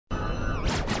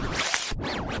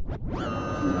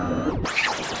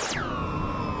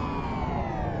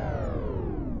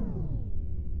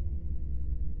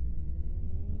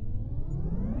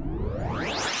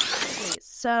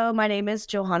So my name is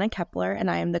Johanna Kepler, and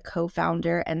I am the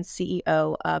co-founder and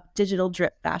CEO of Digital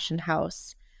Drip Fashion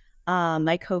House.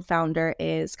 My co-founder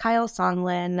is Kyle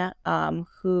Sonlin,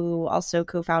 who also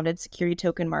co-founded Security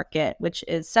Token Market, which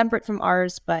is separate from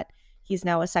ours, but he's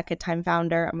now a second-time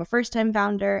founder. I'm a first-time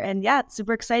founder, and yeah, it's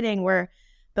super exciting. We're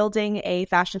building a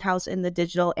fashion house in the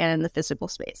digital and in the physical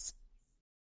space.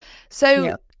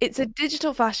 So It's a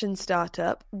digital fashion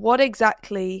startup. What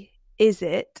exactly is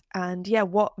it? And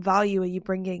what value are you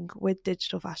bringing with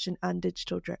digital fashion and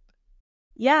digital drip?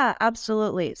 Yeah,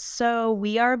 absolutely. So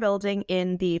we are building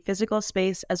in the physical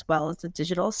space as well as the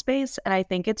digital space. And I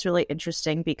think it's really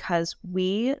interesting because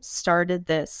we started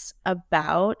this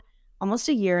about almost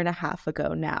a year and a half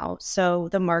ago now. So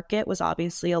the market was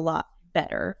obviously a lot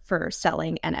better for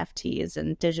selling NFTs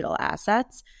and digital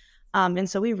assets. And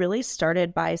so we really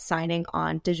started by signing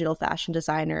on digital fashion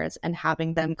designers and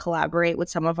having them collaborate with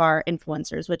some of our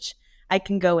influencers, which I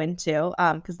can go into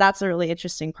because that's a really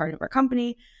interesting part of our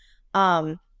company.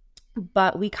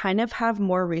 But we kind of have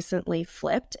more recently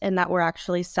flipped in that we're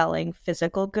actually selling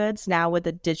physical goods now with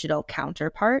a digital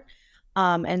counterpart.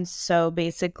 And so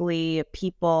basically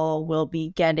people will be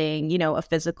getting, a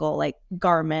physical like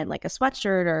garment, like a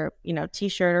sweatshirt or,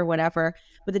 t-shirt or whatever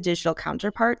with a digital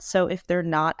counterpart. So if they're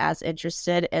not as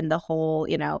interested in the whole,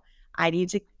 I need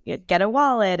to get a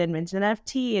wallet and mint an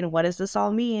NFT and what does this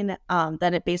all mean?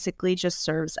 Then it basically just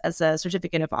serves as a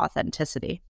certificate of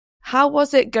authenticity. How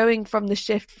was it going from the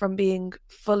shift from being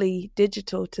fully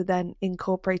digital to then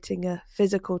incorporating a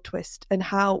physical twist? And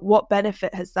what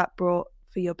benefit has that brought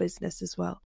for your business as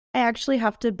well? I actually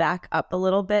have to back up a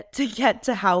little bit to get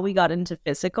to how we got into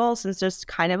physical, since there's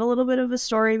kind of a little bit of a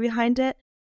story behind it.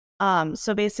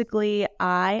 So basically,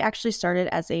 I actually started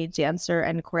as a dancer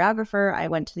and choreographer. I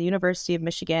went to the University of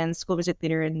Michigan School of Music,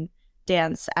 Theater, and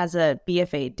Dance as a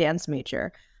BFA dance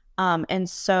major. And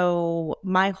so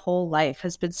my whole life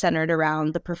has been centered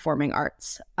around the performing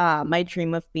arts. My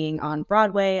dream of being on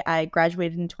Broadway, I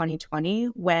graduated in 2020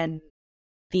 when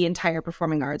the entire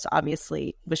performing arts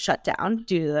obviously was shut down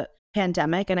due to the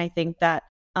pandemic. And I think that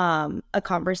a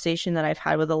conversation that I've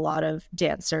had with a lot of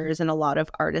dancers and a lot of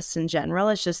artists in general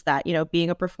is just that, being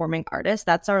a performing artist,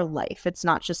 that's our life. It's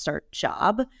not just our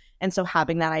job. And so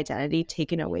having that identity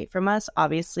taken away from us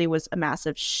obviously was a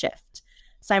massive shift.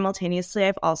 Simultaneously,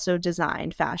 I've also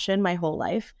designed fashion my whole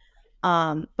life.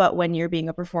 But when you're being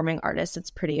a performing artist,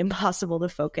 it's pretty impossible to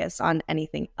focus on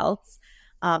anything else,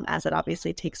 as it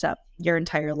obviously takes up your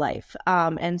entire life.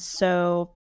 And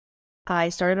so I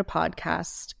started a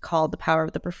podcast called The Power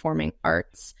of the Performing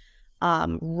Arts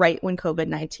right when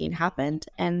COVID-19 happened.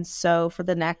 And so for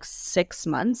the next 6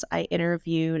 months, I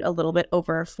interviewed a little bit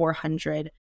over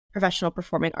 400 professional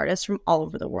performing artists from all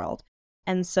over the world.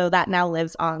 And so that now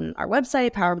lives on our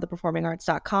website,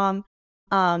 poweroftheperformingarts.com.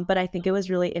 But I think it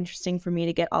was really interesting for me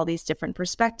to get all these different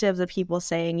perspectives of people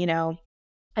saying,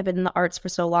 I've been in the arts for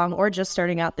so long, or just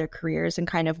starting out their careers and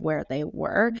kind of where they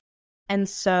were. And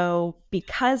so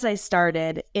because I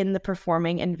started in the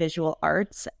performing and visual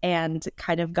arts and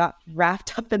kind of got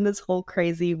wrapped up in this whole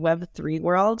crazy Web3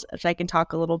 world, which I can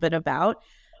talk a little bit about,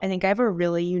 I think I have a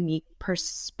really unique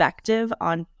perspective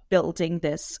on building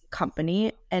this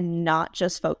company and not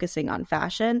just focusing on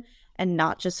fashion and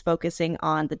not just focusing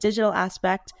on the digital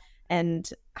aspect. And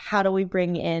how do we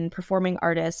bring in performing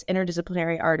artists,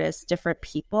 interdisciplinary artists, different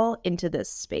people into this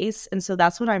space? And so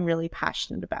that's what I'm really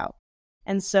passionate about.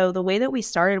 And so the way that we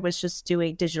started was just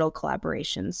doing digital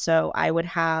collaborations. So I would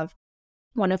have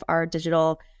one of our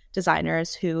digital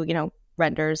designers who,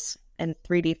 renders in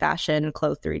 3D fashion,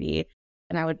 Clo 3D,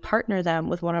 and I would partner them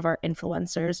with one of our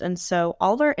influencers. And so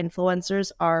all of our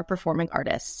influencers are performing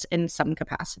artists in some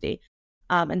capacity.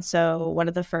 And so one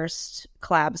of the first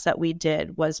collabs that we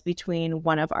did was between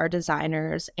one of our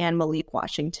designers and Malik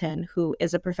Washington, who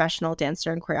is a professional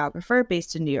dancer and choreographer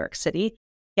based in New York City.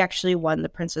 He actually won the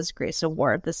Princess Grace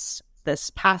Award this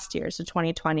past year, so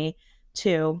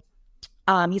 2022.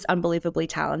 He's unbelievably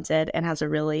talented and has a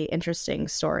really interesting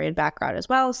story and background as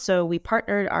well. So we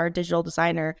partnered our digital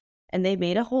designer and they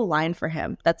made a whole line for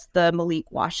him. That's the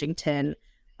Malik Washington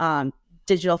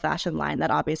digital fashion line that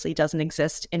obviously doesn't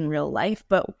exist in real life.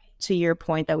 But to your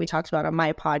point that we talked about on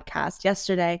my podcast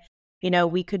yesterday,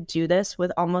 we could do this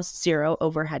with almost zero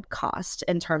overhead cost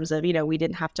in terms of, we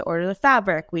didn't have to order the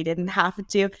fabric. We didn't have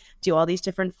to do all these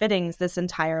different fittings. This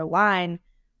entire line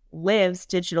lives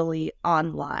digitally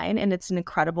online. And it's an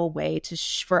incredible way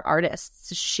for artists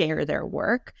to share their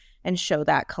work and show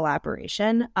that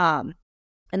collaboration. And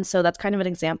so that's kind of an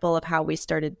example of how we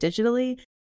started digitally.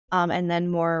 And then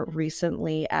more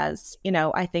recently, as you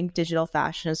know, I think digital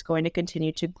fashion is going to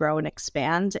continue to grow and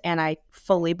expand. And I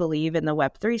fully believe in the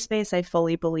Web3 space. I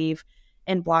fully believe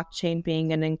in blockchain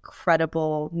being an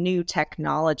incredible new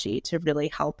technology to really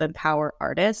help empower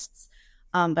artists.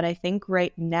 But I think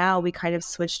right now we kind of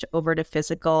switched over to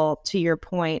physical, to your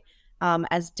point,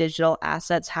 as digital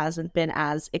assets hasn't been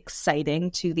as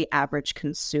exciting to the average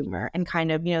consumer. And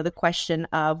kind of, the question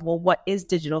of, well, what is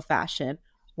digital fashion?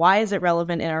 Why is it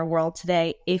relevant in our world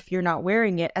today if you're not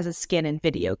wearing it as a skin in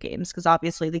video games? Because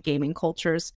obviously the gaming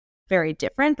culture is very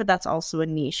different, but that's also a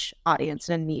niche audience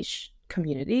and a niche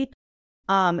community.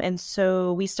 And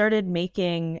so we started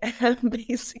making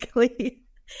basically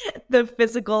the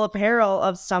physical apparel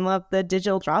of some of the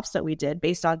digital drops that we did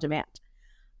based on demand.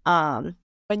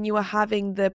 When you were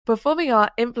having the performing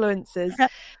art influencers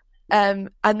and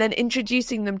then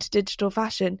introducing them to digital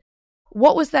fashion,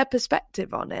 what was their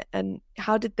perspective on it and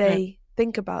how did they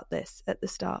think about this at the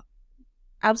start?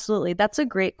 Absolutely. That's a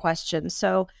great question.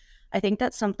 So I think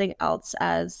that's something else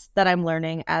that I'm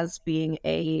learning as being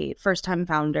a first-time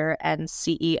founder and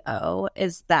CEO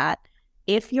is that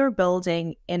if you're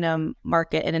building in a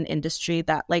market, in an industry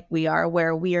that like we are,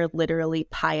 where we are literally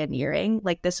pioneering,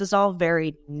 like this is all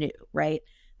very new, right?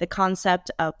 The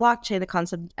concept of blockchain, the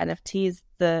concept of NFTs,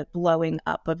 the blowing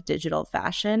up of digital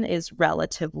fashion is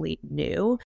relatively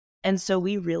new. And so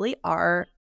we really are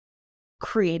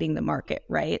creating the market,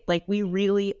 right? Like we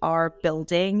really are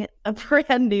building a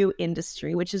brand new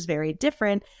industry, which is very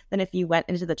different than if you went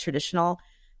into the traditional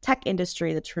tech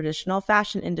industry, the traditional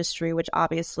fashion industry, which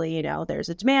obviously, there's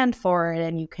a demand for it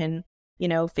and you can,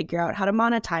 figure out how to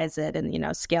monetize it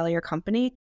and, scale your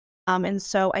company. And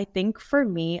so I think for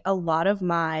me, a lot of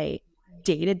my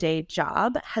day-to-day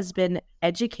job has been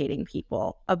educating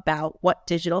people about what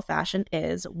digital fashion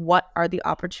is, what are the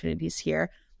opportunities here,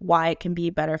 why it can be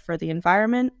better for the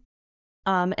environment.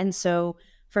 And so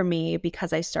for me,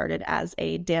 because I started as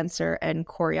a dancer and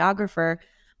choreographer,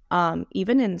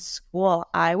 even in school,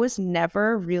 I was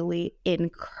never really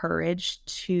encouraged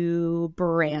to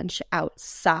branch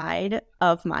outside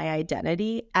of my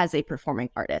identity as a performing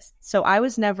artist. So I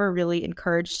was never really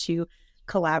encouraged to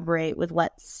collaborate with,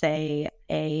 let's say,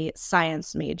 a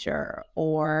science major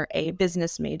or a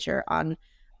business major on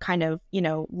kind of,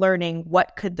 learning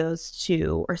what could those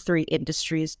 2 or 3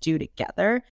 industries do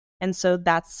together. And so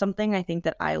that's something I think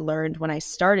that I learned when I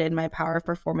started my Power of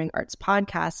Performing Arts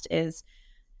podcast is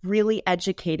really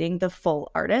educating the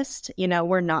full artist.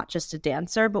 We're not just a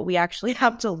dancer, but we actually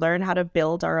have to learn how to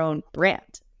build our own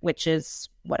brand, which is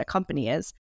what a company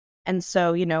is. And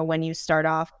so, when you start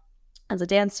off as a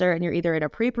dancer and you're either in a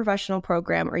pre-professional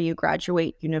program or you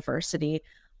graduate university,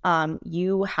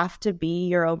 you have to be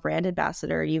your own brand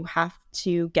ambassador. You have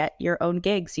to get your own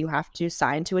gigs. You have to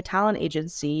sign to a talent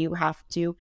agency. You have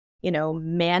to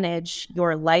manage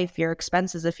your life, your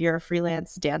expenses. If you're a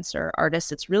freelance dancer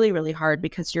artist, it's really, really hard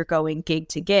because you're going gig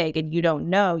to gig and you don't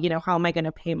know, how am I going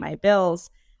to pay my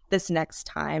bills this next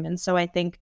time? And so I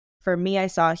think for me, I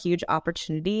saw a huge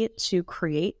opportunity to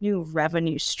create new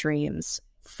revenue streams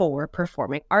for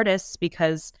performing artists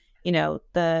because,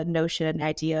 the notion and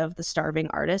idea of the starving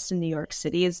artist in New York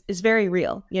City is very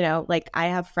real. Like I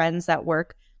have friends that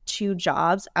work 2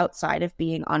 jobs outside of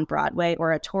being on Broadway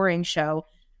or a touring show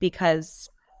because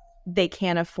they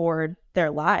can't afford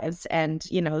their lives. And,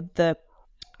 the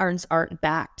arts aren't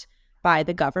backed by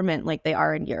the government like they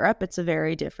are in Europe. It's a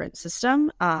very different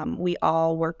system. We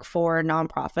all work for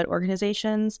nonprofit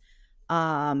organizations.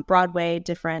 Broadway,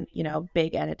 different,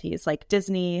 big entities like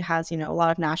Disney has, a lot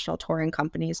of national touring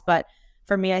companies. But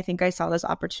for me, I think I saw this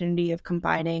opportunity of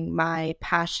combining my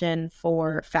passion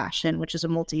for fashion, which is a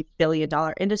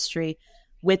multi-billion-dollar industry,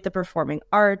 with the performing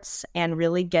arts and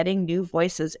really getting new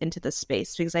voices into the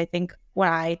space. Because I think when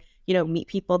I, meet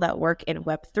people that work in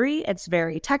Web3, it's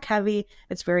very tech heavy,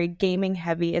 it's very gaming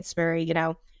heavy, it's very,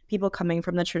 people coming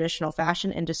from the traditional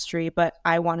fashion industry. But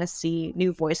I want to see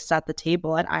new voices at the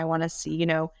table and I want to see,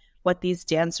 what these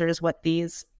dancers, what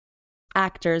these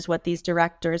actors, what these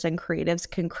directors and creatives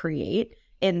can create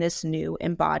in this new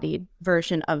embodied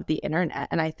version of the internet.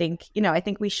 And I think, I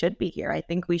think we should be here. I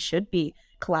think we should be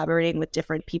collaborating with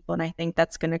different people. And I think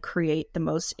that's going to create the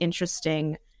most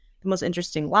interesting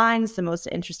lines, the most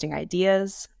interesting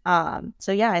ideas.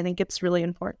 So yeah, I think it's really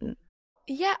important.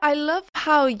 Yeah, I love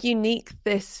how unique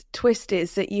this twist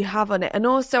is that you have on it. And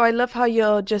also I love how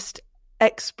you're just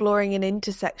exploring an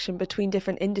intersection between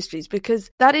different industries,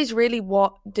 because that is really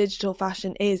what digital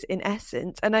fashion is in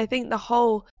essence. And I think the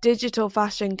whole digital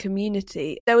fashion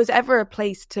community, there was ever a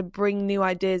place to bring new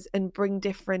ideas and bring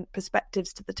different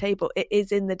perspectives to the table, it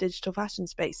is in the digital fashion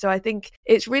space. So I think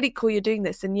it's really cool you're doing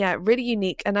this, and yeah, really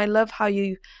unique. And I love how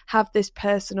you have this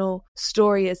personal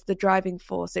story as the driving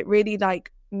force. It really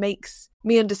like makes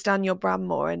me understand your brand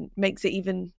more and makes it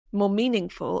even more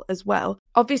meaningful as well.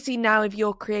 Obviously, now if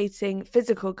you're creating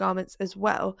physical garments as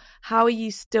well, how are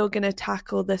you still going to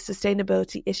tackle the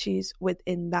sustainability issues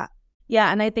within that?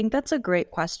 Yeah, and I think that's a great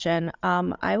question.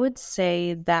 I would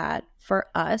say that for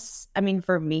us, I mean,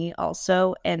 for me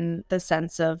also, in the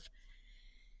sense of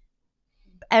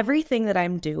everything that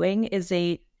I'm doing is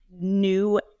a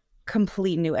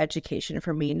complete new education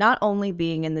for me, not only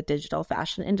being in the digital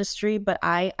fashion industry, but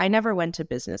I never went to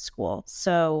business school.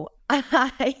 So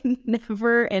I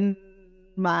never in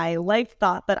my life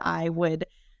thought that I would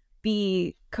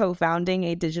be co-founding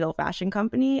a digital fashion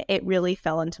company. It really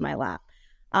fell into my lap.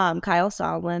 Kyle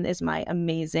Solomon is my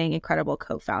amazing, incredible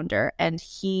co-founder, and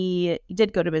he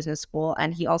did go to business school,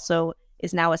 and he also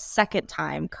is now a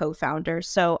second-time co-founder.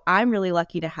 So I'm really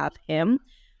lucky to have him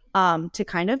to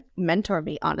kind of mentor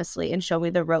me, honestly, and show me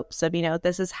the ropes of,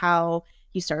 this is how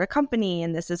you start a company,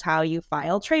 and this is how you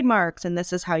file trademarks, and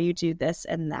this is how you do this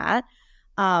and that.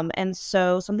 And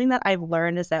so something that I've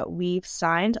learned is that we've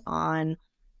signed on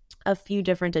a few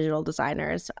different digital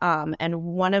designers, and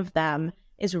one of them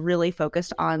is really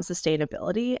focused on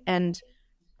sustainability. And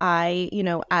I,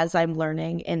 as I'm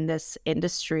learning in this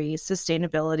industry,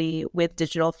 sustainability with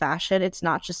digital fashion, it's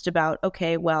not just about,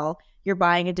 okay, well, you're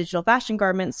buying a digital fashion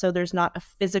garment, so there's not a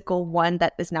physical one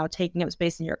that is now taking up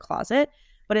space in your closet,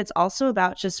 but it's also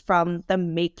about just from the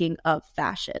making of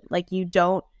fashion. Like you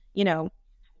don't,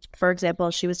 for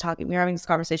example, we were having this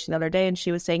conversation the other day, and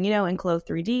she was saying, in Clo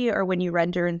 3D, or when you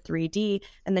render in 3D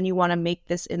and then you want to make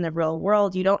this in the real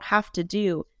world, you don't have to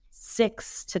do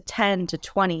 6 to 10 to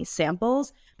 20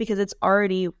 samples, because it's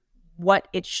already what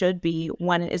it should be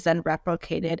when it is then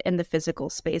replicated in the physical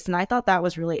space. And I thought that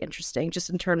was really interesting, just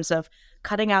in terms of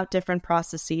cutting out different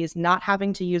processes, not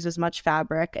having to use as much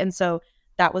fabric. And so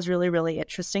that was really, really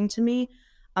interesting to me.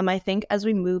 I think as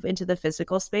we move into the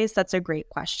physical space, that's a great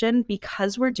question,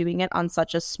 because we're doing it on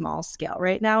such a small scale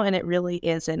right now. And it really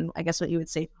is in, I guess what you would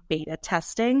say, beta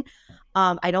testing.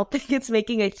 I don't think it's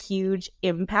making a huge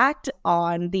impact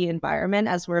on the environment,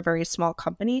 as we're a very small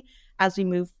company. As we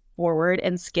move forward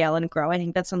and scale and grow, I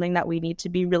think that's something that we need to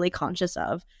be really conscious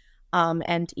of.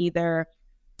 And either,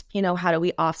 how do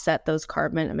we offset those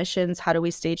carbon emissions? How do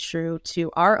we stay true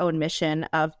to our own mission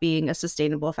of being a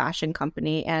sustainable fashion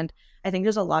company? And I think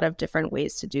there's a lot of different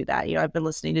ways to do that. I've been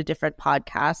listening to different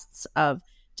podcasts of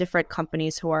different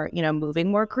companies who are,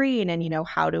 moving more green, and,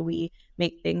 how do we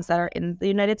make things that are in the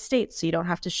United States so you don't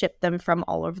have to ship them from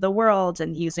all over the world,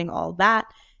 and using all that,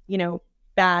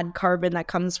 bad carbon that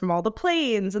comes from all the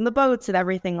planes and the boats and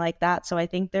everything like that. So I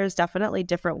think there's definitely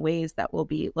different ways that we'll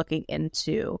be looking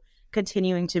into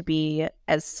continuing to be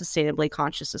as sustainably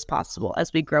conscious as possible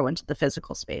as we grow into the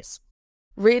physical space.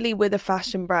 Really, with a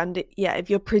fashion brand, if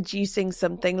you're producing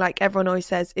something, like everyone always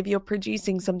says, if you're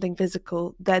producing something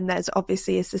physical, then there's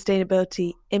obviously a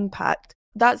sustainability impact.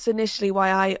 That's initially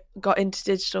why I got into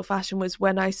digital fashion, was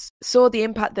when I saw the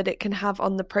impact that it can have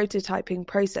on the prototyping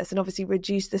process, and obviously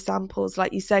reduce the samples,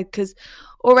 like you said, because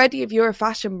already if you're a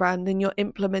fashion brand and you're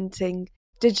implementing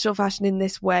digital fashion in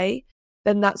this way,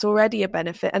 then that's already a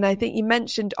benefit. And I think you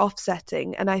mentioned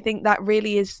offsetting, and I think that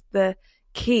really is the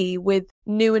key with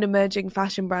new and emerging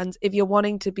fashion brands. If you're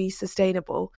wanting to be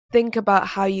sustainable, think about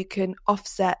how you can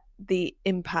offset the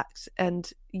impact, and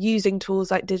using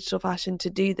tools like digital fashion to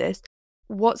do this.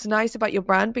 What's nice about your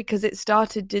brand, because it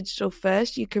started digital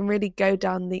first, you can really go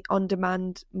down the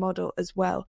on-demand model as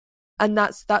well, and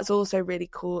that's also really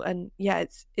cool. And yeah,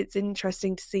 it's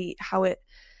interesting to see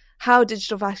how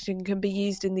digital fashion can be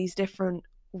used in these different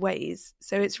ways.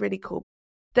 So it's really cool.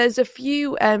 There's a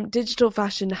few digital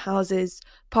fashion houses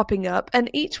popping up, and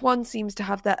each one seems to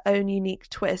have their own unique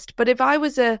twist. But if I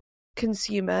was a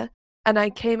consumer and I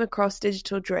came across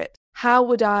Digital Drip, how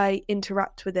would I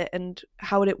interact with it, and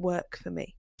how would it work for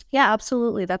me? Yeah,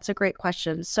 absolutely. That's a great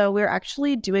question. So we're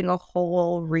actually doing a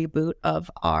whole reboot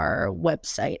of our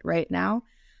website right now,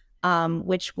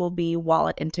 which will be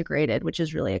wallet integrated, which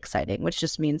is really exciting, which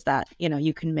just means that,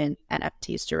 you can mint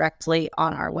NFTs directly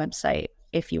on our website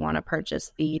if you want to purchase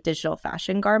the digital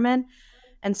fashion garment.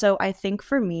 And so I think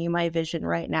for me, my vision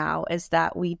right now is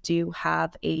that we do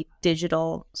have a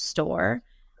digital store,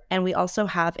 and we also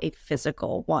have a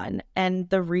physical one. And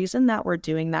the reason that we're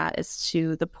doing that is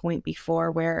to the point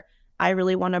before, where I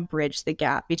really want to bridge the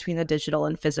gap between the digital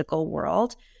and physical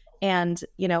world. And,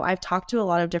 I've talked to a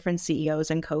lot of different CEOs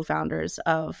and co-founders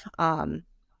of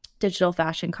digital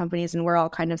fashion companies, and we're all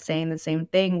kind of saying the same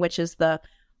thing, which is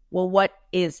what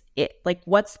is it? Like,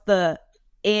 what's the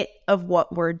it of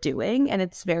what we're doing? And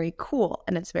it's very cool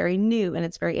and it's very new and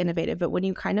it's very innovative. But when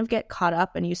you kind of get caught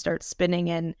up and you start spinning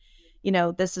in,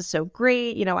 this is so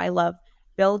great, I love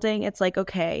building, it's like,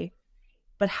 okay,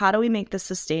 but how do we make this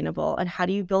sustainable? And how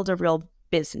do you build a real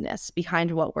business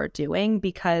behind what we're doing?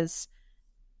 Because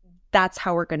that's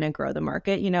how we're going to grow the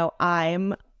market.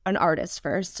 I'm an artist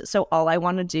first. So all I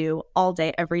want to do all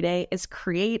day, every day is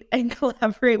create and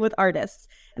collaborate with artists.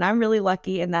 And I'm really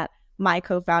lucky in that my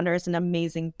co-founder is an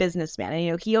amazing businessman.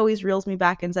 And, he always reels me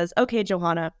back and says, okay,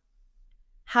 Johanna,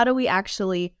 how do we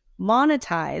actually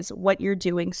monetize what you're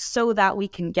doing so that we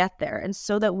can get there and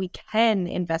so that we can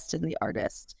invest in the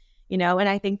artist? And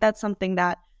I think that's something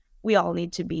that we all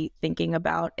need to be thinking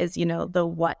about is, the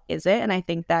what is it? And I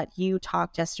think that you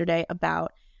talked yesterday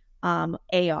about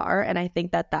AR. And I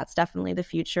think that that's definitely the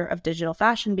future of digital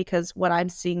fashion, because what I'm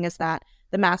seeing is that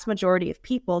the mass majority of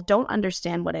people don't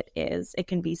understand what it is. It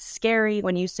can be scary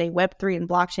when you say Web3 and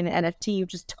blockchain and NFT, you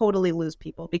just totally lose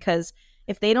people, because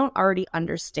if they don't already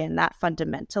understand that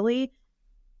fundamentally,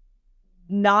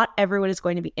 not everyone is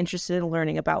going to be interested in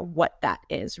learning about what that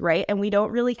is, right? And we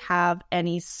don't really have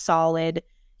any solid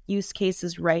use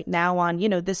cases right now on,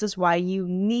 this is why you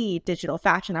need digital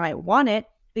fashion. I might want it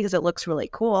because it looks really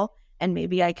cool, and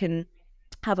maybe I can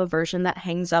have a version that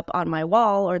hangs up on my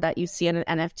wall or that you see in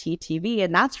an NFT TV,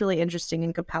 and that's really interesting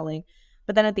and compelling.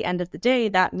 But then at the end of the day,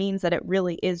 that means that it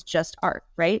really is just art,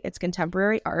 right? It's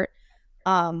contemporary art,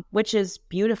 which is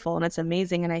beautiful and it's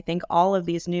amazing. And I think all of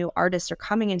these new artists are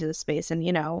coming into the space, and,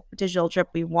 Digital Drip,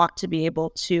 we want to be able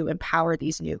to empower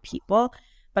these new people.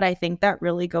 But I think that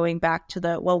really going back to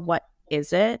what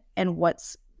is it and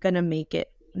what's going to make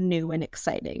it new and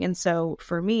exciting? And so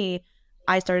for me,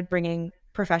 I started bringing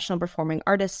professional performing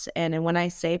artists in. And when I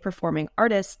say performing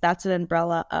artists, that's an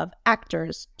umbrella of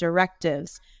actors,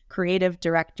 directives, creative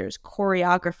directors,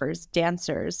 choreographers,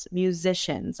 dancers,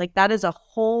 musicians. Like, that is a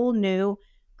whole new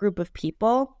group of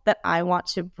people that I want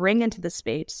to bring into the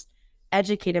space,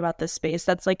 educate about this space.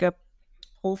 That's like a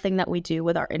whole thing that we do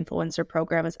with our influencer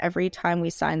program is every time we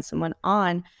sign someone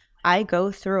on, I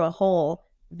go through a whole,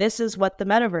 this is what the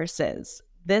metaverse is.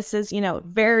 This is,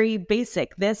 very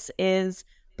basic. This is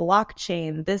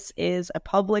blockchain. This is a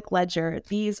public ledger.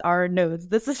 These are nodes.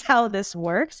 This is how this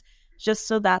works, just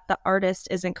so that the artist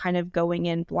isn't kind of going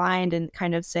in blind and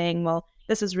kind of saying, well,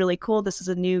 this is really cool. This is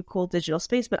a new cool digital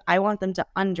space, but I want them to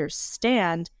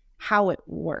understand how it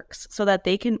works so that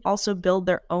they can also build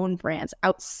their own brands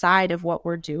outside of what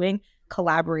we're doing,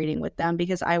 collaborating with them,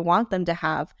 because I want them to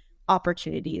have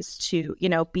opportunities to,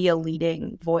 be a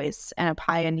leading voice and a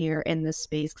pioneer in this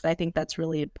space, because I think that's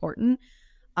really important.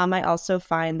 I also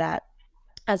find that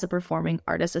as a performing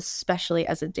artist, especially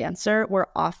as a dancer, we're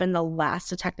often the last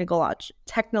to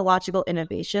technological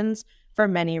innovations for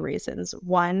many reasons.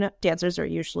 One, dancers are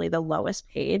usually the lowest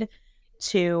paid.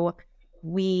 Two,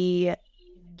 we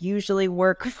usually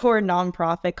work for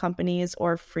nonprofit companies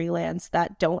or freelance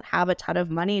that don't have a ton of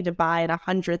money to buy a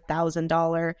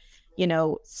 $100,000,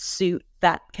 suit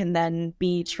that can then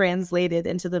be translated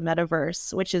into the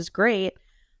metaverse, which is great.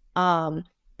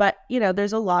 But,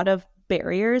 there's a lot of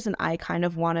barriers, and I kind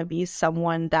of want to be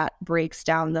someone that breaks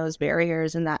down those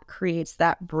barriers and that creates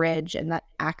that bridge and that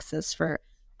access for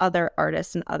other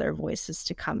artists and other voices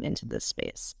to come into this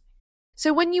space.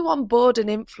 So when you onboard an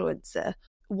influencer,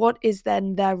 what is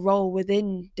then their role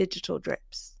within Digital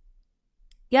Drips?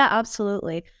 Yeah,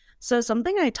 absolutely. So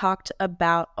something I talked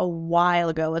about a while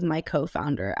ago with my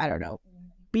co-founder, I don't know,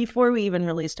 before we even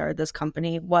really started this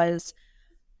company, was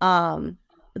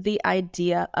the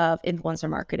idea of influencer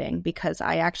marketing, because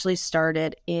I actually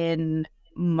started in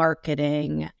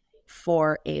marketing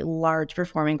for a large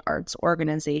performing arts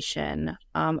organization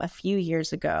a few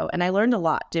years ago. And I learned a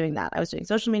lot doing that. I was doing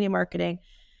social media marketing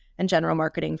and general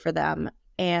marketing for them.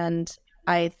 And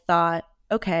I thought,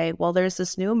 okay, well, there's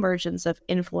this new emergence of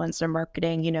influencer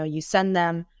marketing. You send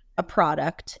them a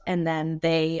product and then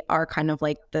they are kind of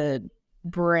like the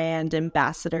brand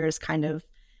ambassadors, kind of,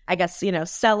 I guess,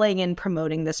 selling and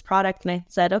promoting this product. And I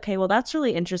said, okay, well, that's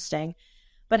really interesting.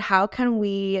 But how can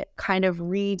we kind of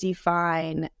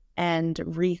redefine and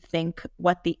rethink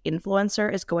what the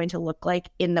influencer is going to look like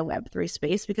in the Web3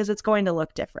 space? Because it's going to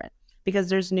look different, because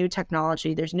there's new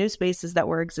technology, there's new spaces that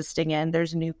we're existing in,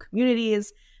 there's new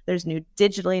communities, there's new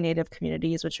digitally native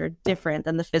communities, which are different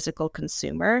than the physical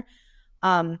consumer.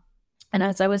 And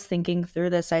as I was thinking through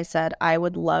this, I said, I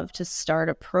would love to start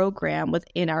a program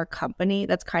within our company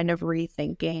that's kind of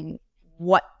rethinking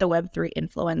what the Web3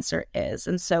 influencer is.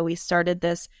 And so we started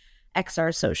this XR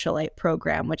Socialite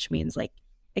program, which means like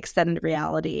extended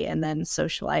reality, and then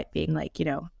socialite being like, you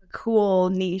know, a cool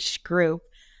niche group.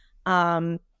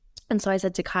 And so I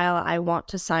said to Kyle, I want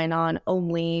to sign on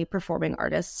only performing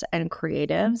artists and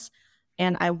creatives.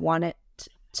 And I want them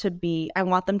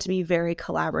to be very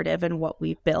collaborative in what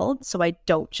we build. So I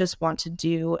don't just want to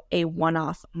do a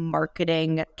one-off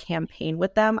marketing campaign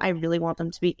with them. I really want them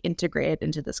to be integrated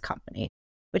into this company,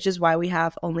 which is why we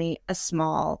have only a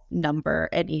small number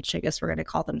in each. I guess we're going to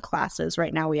call them classes.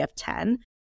 Right now we have 10.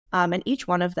 And each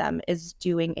one of them is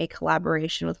doing a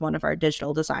collaboration with one of our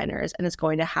digital designers and is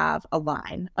going to have a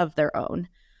line of their own.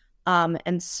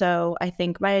 And so I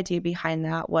think my idea behind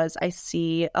that was I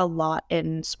see a lot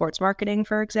in sports marketing,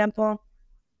 for example.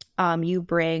 You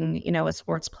bring, you know, a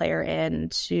sports player in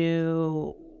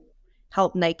to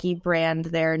help Nike brand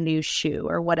their new shoe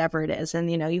or whatever it is.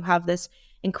 And, you know, you have this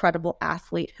incredible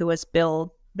athlete who has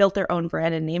built their own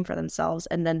brand and name for themselves,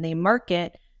 and then they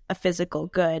market a physical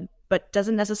good, but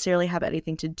doesn't necessarily have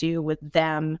anything to do with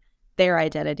them, their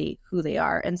identity, who they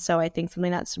are. And so I think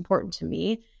something that's important to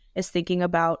me is thinking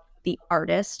about the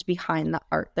artist behind the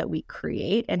art that we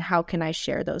create, and how can I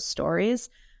share those stories,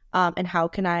 and how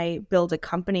can I build a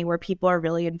company where people are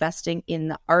really investing in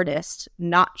the artist,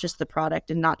 not just the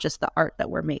product and not just the art that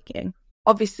we're making.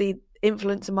 Obviously,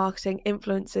 influencer marketing,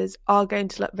 influencers are going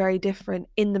to look very different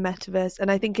in the metaverse.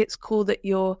 And I think it's cool that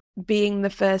you're being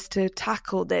the first to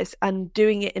tackle this and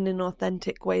doing it in an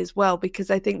authentic way as well,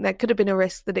 because I think there could have been a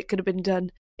risk that it could have been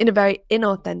done in a very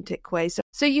inauthentic way.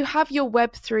 So you have your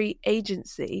Web3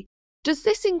 agency. Does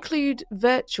this include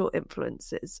virtual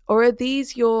influencers, or are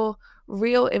these your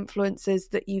real influencers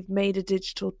that you've made a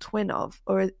digital twin of,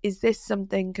 or is this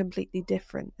something completely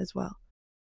different as well?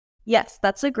 Yes,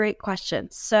 that's a great question.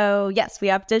 So yes, we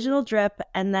have Digital Drip,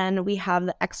 and then we have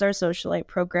the XR Socialite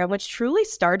program, which truly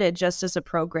started just as a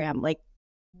program. Like,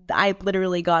 I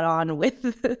literally got on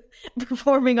with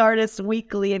performing artists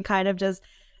weekly and kind of just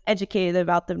educated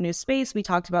about the new space. We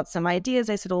talked about some ideas.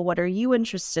 I said, well, what are you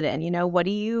interested in? You know,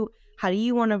 how do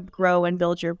you want to grow and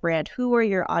build your brand? Who are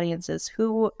your audiences?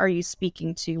 Who are you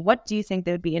speaking to? What do you think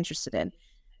they would be interested in?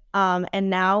 And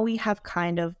now we have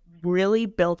kind of really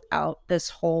built out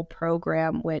this whole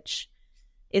program, which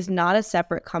is not a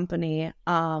separate company,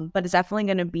 but it's definitely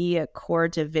going to be a core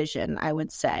division, I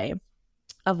would say,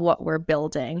 of what we're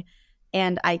building.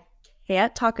 And I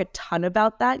can't talk a ton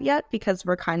about that yet because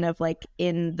we're kind of like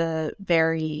in the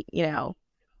very, you know,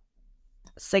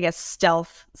 I guess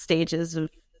stealth stages of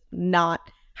not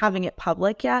having it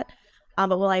public yet.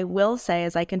 But what I will say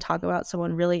is I can talk about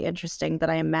someone really interesting that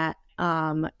I met.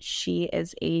 She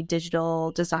is a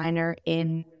digital designer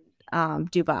in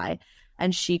Dubai,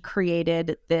 and she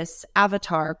created this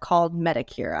avatar called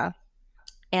Metakira.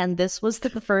 And this was the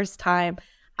first time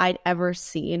I'd ever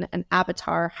seen an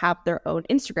avatar have their own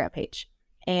Instagram page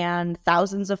and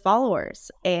thousands of followers.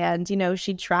 And, you know,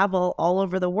 she'd travel all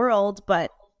over the world,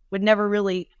 but would never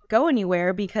really go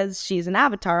anywhere because she's an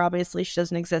avatar. Obviously, she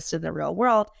doesn't exist in the real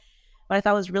world. What I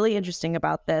thought was really interesting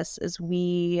about this is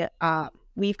we've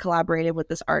collaborated with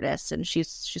this artist, and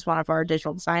she's one of our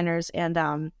digital designers,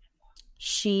 and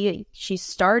she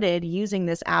started using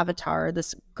this avatar,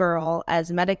 this girl,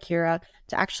 as Metakira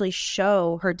to actually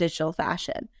show her digital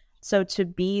fashion. So to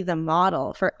be the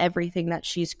model for everything that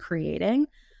she's creating.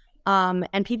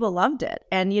 And people loved it.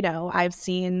 And, you know, I've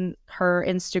seen her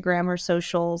Instagram or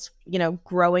socials, you know,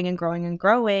 growing and growing and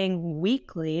growing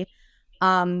weekly.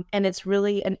 And it's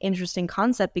really an interesting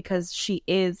concept because she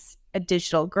is a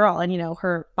digital girl. And, you know,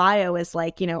 her bio is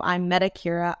like, you know, I'm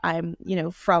Metakira. I'm, you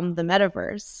know, from the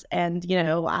metaverse. And, you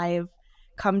know, I've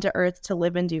come to Earth to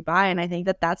live in Dubai. And I think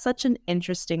that that's such an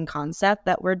interesting concept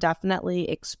that we're definitely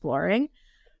exploring.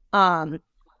 And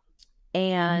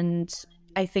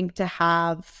I think to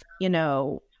have, you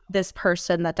know, this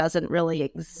person that doesn't really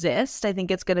exist, I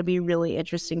think it's going to be really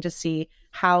interesting to see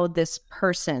how this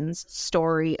person's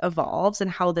story evolves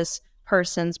and how this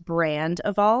person's brand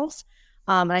evolves.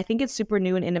 And I think it's super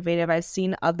new and innovative. I've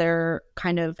seen other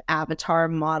kind of avatar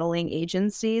modeling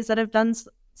agencies that have done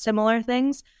similar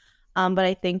things. But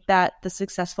I think that the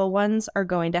successful ones are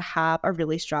going to have a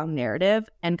really strong narrative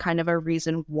and kind of a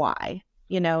reason why,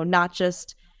 you know, not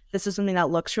just this is something that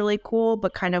looks really cool,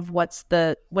 but kind of what's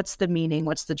the meaning,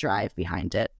 what's the drive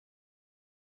behind it.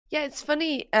 Yeah, it's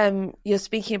funny you're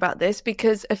speaking about this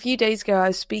because a few days ago I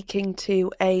was speaking to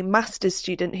a master's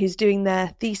student who's doing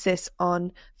their thesis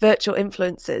on virtual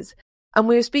influencers. And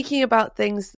we were speaking about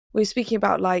things we were speaking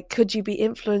about, like, could you be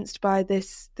influenced by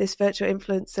this virtual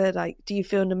influencer? Like, do you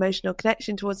feel an emotional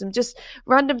connection towards them? Just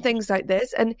random things like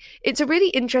this. And it's a really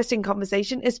interesting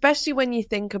conversation, especially when you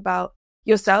think about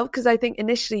yourself, because I think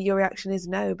initially your reaction is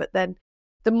no, but then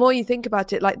the more you think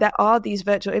about it, like, there are these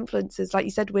virtual influencers, like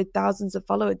you said, with thousands of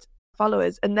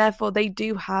followers, and therefore they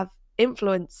do have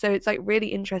influence. So it's like really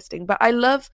interesting. But I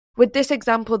love, with this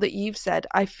example that you've said,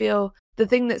 I feel the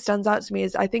thing that stands out to me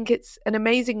is I think it's an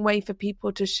amazing way for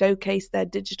people to showcase their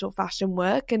digital fashion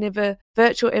work. And if a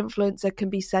virtual influencer can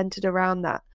be centered around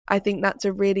that, I think that's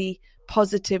a really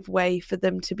positive way for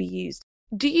them to be used.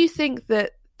 Do you think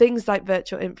that things like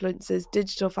virtual influencers,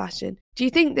 digital fashion, do you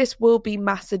think this will be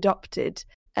mass adopted?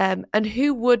 And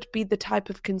who would be the type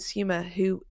of consumer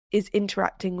who is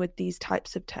interacting with these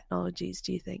types of technologies,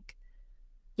 do you think?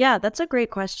 Yeah, that's a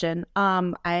great question.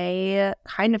 I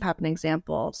kind of have an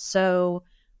example. So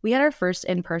we had our first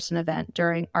in-person event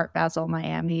during Art Basel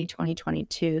Miami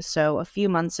 2022. So a few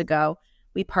months ago,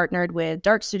 we partnered with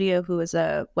Dark Studio, who is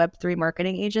a Web3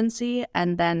 marketing agency,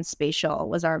 and then Spatial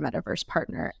was our metaverse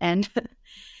partner. And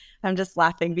I'm just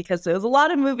laughing because there was a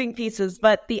lot of moving pieces,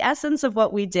 but the essence of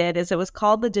what we did is it was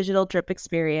called the Digital Drip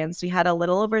Experience. We had a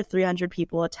little over 300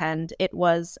 people attend. It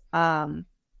was kind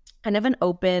of an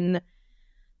open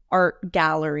art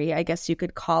gallery, I guess you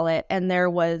could call it. And there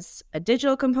was a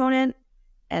digital component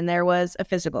and there was a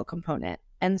physical component.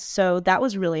 And so that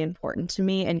was really important to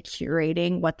me in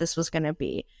curating what this was going to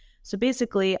be. So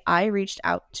basically, I reached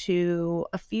out to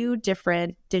a few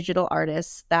different digital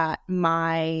artists that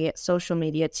my social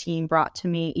media team brought to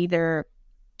me, either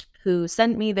who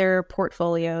sent me their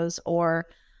portfolios or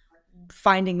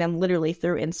finding them literally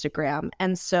through Instagram.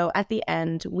 And so at the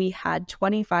end, we had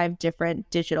 25 different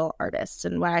digital artists.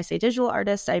 And when I say digital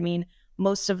artists, I mean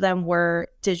most of them were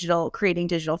creating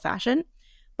digital fashion,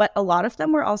 but a lot of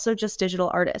them were also just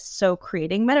digital artists. So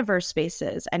creating metaverse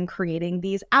spaces and creating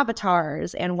these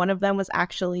avatars. And one of them was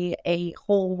actually a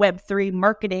whole Web3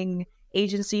 marketing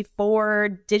agency for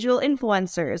digital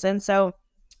influencers. And so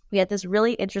we had this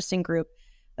really interesting group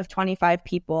of 25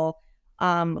 people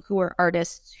who were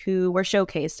artists who were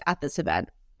showcased at this event,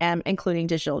 including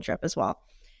Digital Drip as well.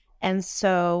 And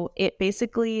so it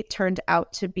basically turned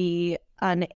out to be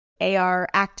an AR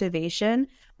activation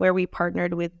where we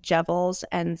partnered with Jevels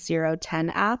and 010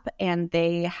 app, and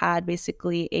they had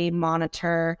basically a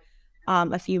monitor,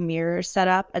 a few mirrors set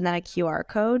up, and then a QR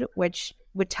code, which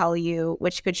could show you,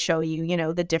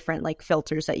 the different like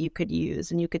filters that you could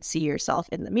use, and you could see yourself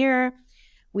in the mirror.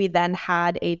 We then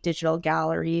had a digital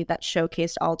gallery that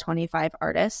showcased all 25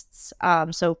 artists.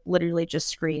 So literally just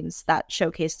screens that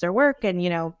showcased their work and,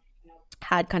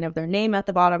 had kind of their name at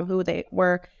the bottom, who they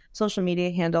were, social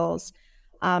media handles.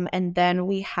 And then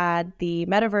we had the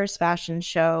Metaverse Fashion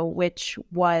Show, which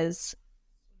was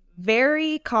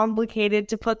very complicated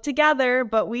to put together,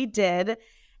 but we did.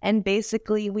 And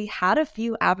basically, we had a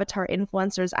few avatar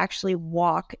influencers actually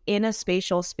walk in a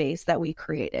spatial space that we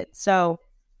created. So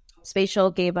Spatial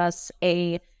gave us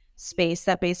a space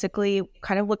that basically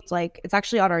kind of looked like, it's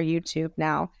actually on our YouTube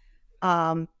now.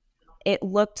 It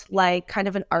looked like kind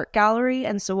of an art gallery.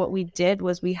 And so what we did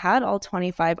was we had all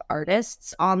 25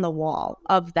 artists on the wall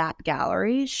of that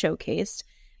gallery showcased.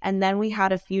 And then we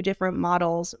had a few different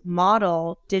models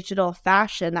model digital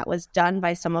fashion that was done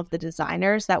by some of the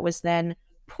designers that was then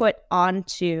put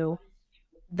onto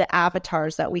the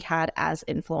avatars that we had as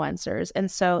influencers.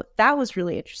 And so that was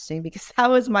really interesting because that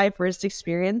was my first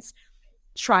experience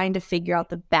trying to figure out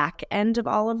the back end of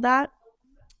all of that.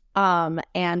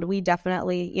 And we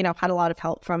definitely, had a lot of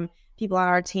help from people on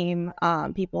our team,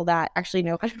 people that actually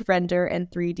know how to render in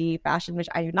 3D fashion, which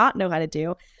I do not know how to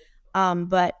do.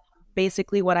 But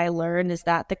basically what I learned is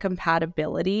that the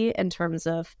compatibility in terms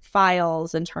of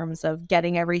files, in terms of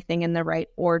getting everything in the right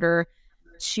order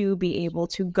to be able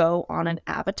to go on an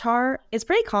avatar is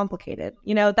pretty complicated.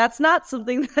 That's not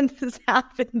something that just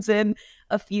happens in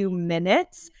a few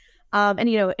minutes. And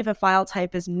if a file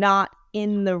type is not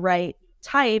in the right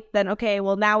type, then okay,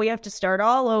 well now we have to start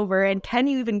all over. And can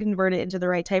you even convert it into the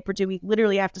right type, or do we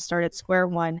literally have to start at square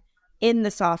one in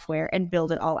the software and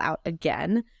build it all out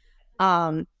again?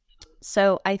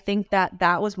 So I think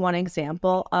that was one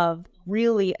example of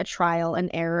really a trial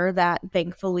and error that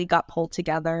thankfully got pulled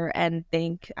together. And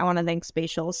I want to thank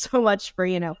Spatial so much for,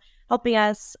 helping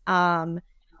us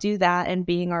do that and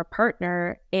being our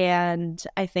partner. And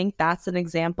I think that's an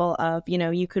example of,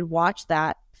 you could watch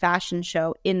that fashion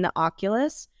show in the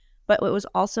Oculus, but it was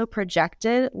also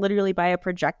projected literally by a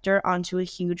projector onto a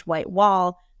huge white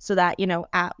wall so that,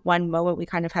 at one moment we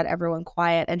kind of had everyone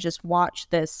quiet and just watch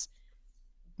this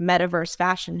metaverse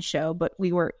fashion show, but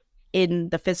we were in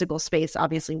the physical space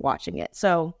obviously watching it.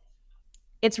 So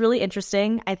it's really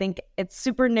interesting. I think it's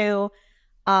super new.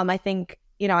 I think,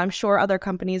 I'm sure other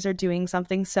companies are doing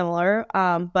something similar.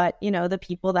 But, the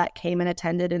people that came and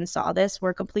attended and saw this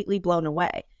were completely blown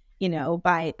away,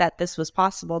 by that this was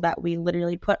possible, that we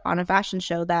literally put on a fashion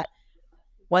show that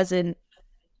wasn't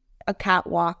a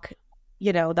catwalk,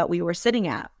 that we were sitting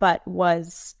at, but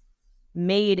was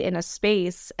made in a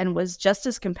space and was just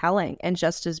as compelling and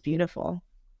just as beautiful.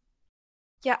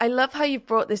 Yeah, I love how you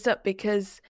brought this up,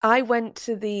 because I went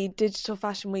to the Digital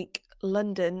Fashion Week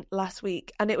London last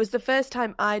week, and it was the first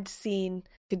time I'd seen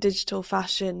a digital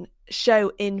fashion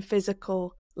show in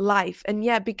physical life. And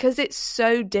yeah, because it's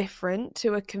so different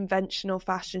to a conventional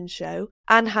fashion show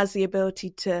and has the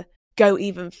ability to go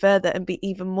even further and be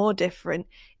even more different,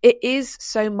 it is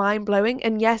so mind-blowing.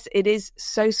 And yes, it is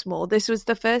so small. This was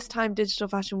the first time Digital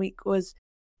Fashion Week was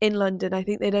in London. I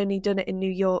think they'd only done it in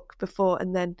New York before,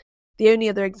 and then the only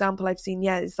other example I've seen,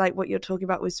 is like what you're talking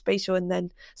about with Spatial, and then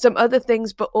some other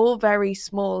things, but all very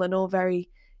small and all very,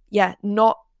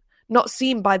 not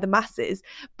seen by the masses.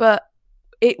 But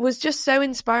it was just so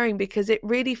inspiring, because it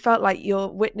really felt like you're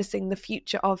witnessing the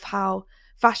future of how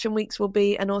fashion weeks will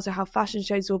be, and also how fashion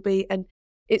shows will be. And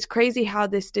it's crazy how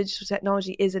this digital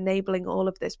technology is enabling all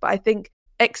of this. But I think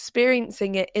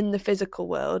experiencing it in the physical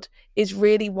world is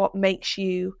really what makes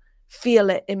you feel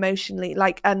it emotionally,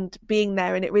 and being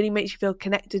there, and it really makes you feel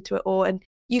connected to it all. And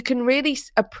you can really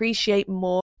appreciate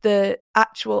more the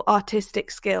actual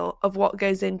artistic skill of what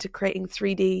goes into creating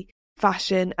 3D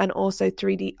fashion and also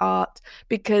 3D art,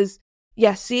 because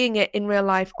seeing it in real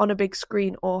life on a big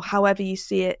screen, or however you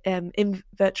see it in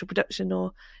virtual production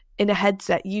or in a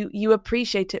headset, you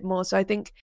appreciate it more. So I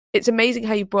think it's amazing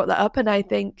how you brought that up. And I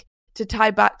think, to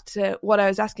tie back to what I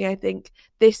was asking, I think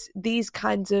these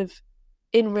kinds of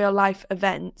in real life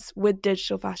events with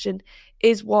digital fashion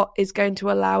is what is going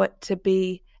to allow it to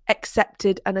be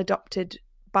accepted and adopted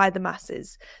by the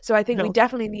masses. So I think we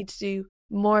definitely need to do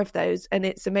more of those, and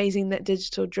it's amazing that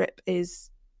Digital Drip is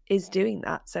doing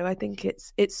that. So I think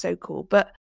it's so cool.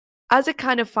 But as a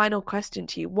kind of final question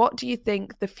to you, what do you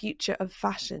think the future of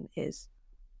fashion is?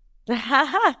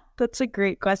 That's a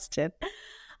great question.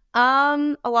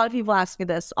 A lot of people ask me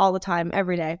this all the time,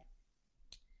 every day.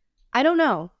 I don't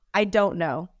know.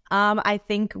 I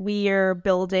think we are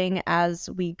building as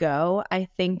we go. I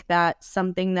think that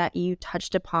something that you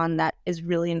touched upon that is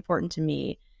really important to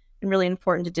me and really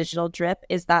important to Digital Drip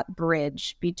is that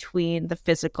bridge between the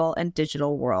physical and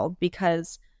digital world,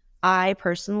 because I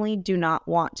personally do not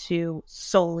want to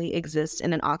solely exist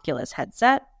in an Oculus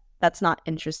headset. That's not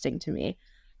interesting to me.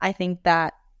 I think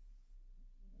that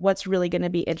what's really going to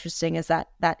be interesting is that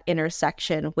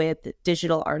intersection with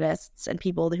digital artists and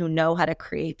people who know how to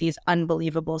create these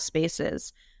unbelievable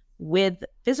spaces with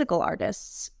physical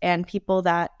artists and people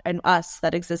and us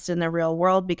that exist in the real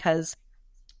world, because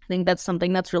I think that's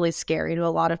something that's really scary to a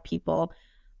lot of people.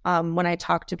 When I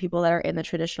talk to people that are in the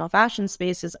traditional fashion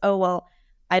spaces,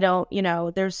 I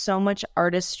don't, there's so much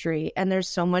artistry and there's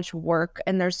so much work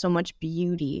and there's so much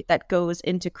beauty that goes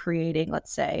into creating,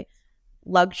 let's say,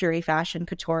 luxury fashion,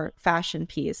 couture fashion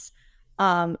piece.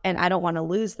 And I don't want to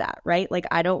lose that, right? Like,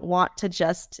 I don't want to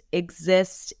just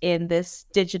exist in this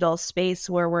digital space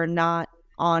where we're not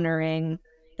honoring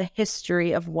the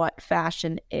history of what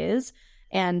fashion is.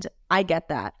 And I get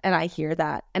that, and I hear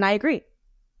that, and I agree.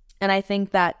 And I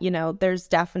think that, there's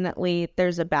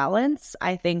a balance.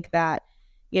 I think that,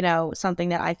 something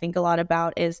that I think a lot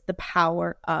about is the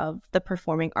power of the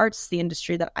performing arts, the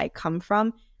industry that I come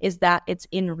from, is that it's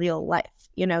in real life.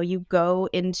 You go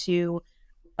into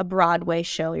a Broadway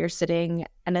show, you're sitting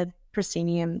in a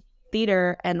proscenium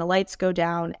theater and the lights go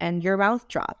down and your mouth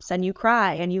drops and you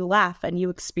cry and you laugh and you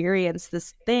experience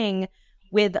this thing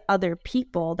with other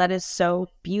people that is so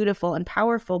beautiful and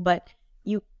powerful, but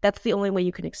that's the only way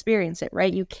you can experience it,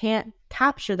 right? You can't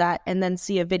capture that and then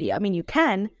see a video. I mean, you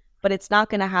can, but it's not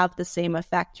going to have the same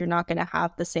effect. You're not going to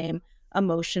have the same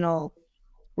emotional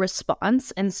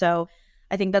response. And so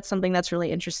I think that's something that's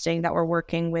really interesting that we're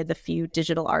working with a few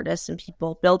digital artists and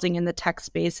people building in the tech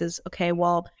spaces. Okay,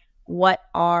 well, what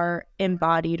are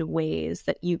embodied ways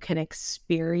that you can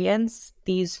experience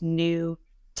these new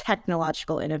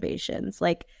technological innovations?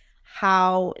 Like,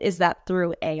 how is that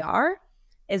through AR?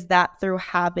 Is that through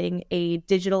having a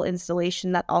digital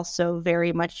installation that also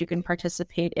very much you can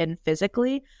participate in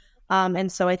physically?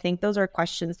 And so I think those are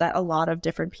questions that a lot of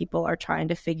different people are trying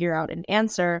to figure out and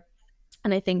answer.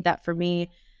 And I think that for me,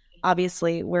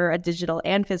 obviously, we're a digital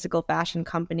and physical fashion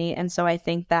company. And so I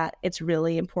think that it's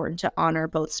really important to honor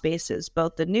both spaces,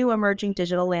 both the new emerging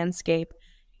digital landscape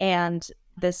and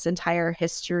this entire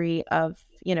history of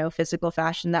physical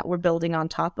fashion that we're building on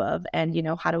top of. And,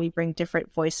 how do we bring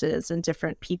different voices and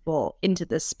different people into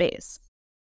this space?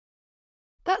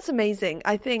 That's amazing.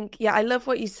 I think, I love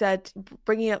what you said,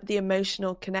 bringing up the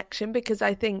emotional connection, because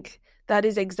I think that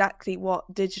is exactly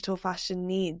what digital fashion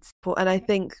needs. And I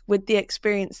think with the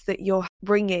experience that you're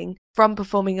bringing from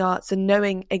performing arts and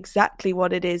knowing exactly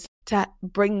what it is to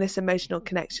bring this emotional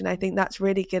connection, I think that's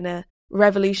really going to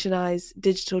revolutionize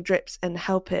digital drips and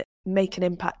help it make an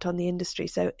impact on the industry.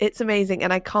 So it's amazing.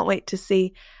 And I can't wait to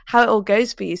see how it all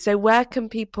goes for you. So where can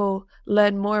people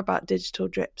learn more about digital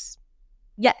drips?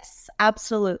 Yes,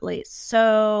 absolutely.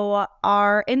 So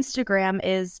our Instagram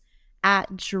is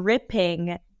at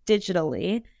Dripping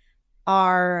Digitally.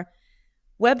 Our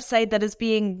website that is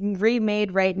being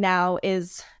remade right now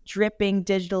is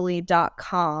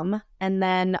drippingdigitally.com. And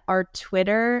then our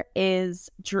Twitter is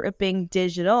Dripping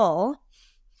Digital.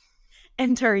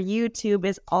 And our YouTube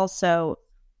is also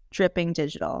Dripping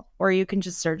Digital, or you can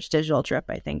just search Digital Drip,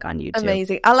 I think, on YouTube.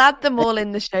 Amazing. I'll add them all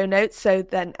in the show notes so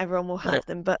then everyone will have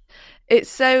them. But it's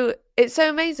so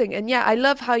amazing. And I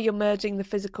love how you're merging the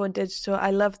physical and digital.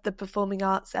 I love the performing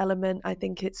arts element. I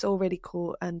think it's all really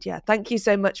cool. And thank you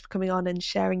so much for coming on and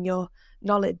sharing your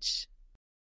knowledge.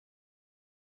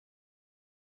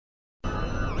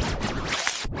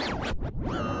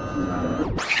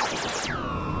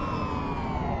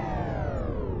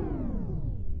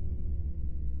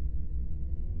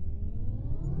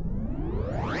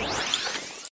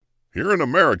 Here in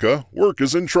America, work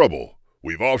is in trouble.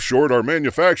 We've offshored our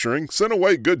manufacturing, sent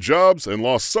away good jobs, and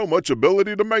lost so much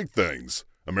ability to make things.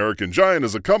 American Giant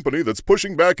is a company that's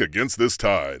pushing back against this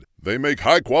tide. They make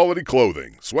high-quality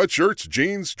clothing, sweatshirts,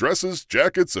 jeans, dresses,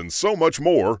 jackets, and so much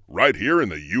more right here in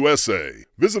the USA.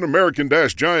 Visit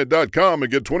American-Giant.com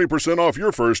and get 20% off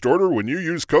your first order when you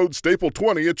use code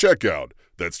STAPLE20 at checkout.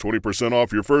 That's 20%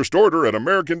 off your first order at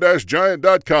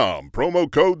American-Giant.com, promo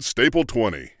code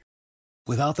STAPLE20.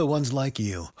 Without the ones like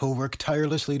you, who work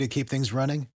tirelessly to keep things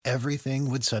running, everything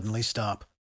would suddenly stop.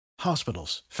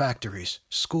 Hospitals, factories,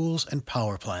 schools, and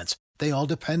power plants, they all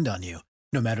depend on you.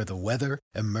 No matter the weather,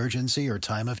 emergency, or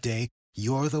time of day,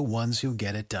 you're the ones who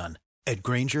get it done. At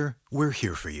Grainger, we're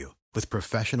here for you with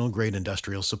professional-grade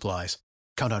industrial supplies.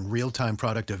 Count on real-time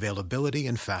product availability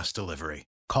and fast delivery.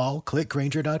 Call, click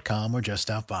Grainger.com, or just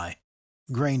stop by.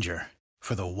 Grainger,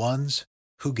 for the ones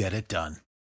who get it done.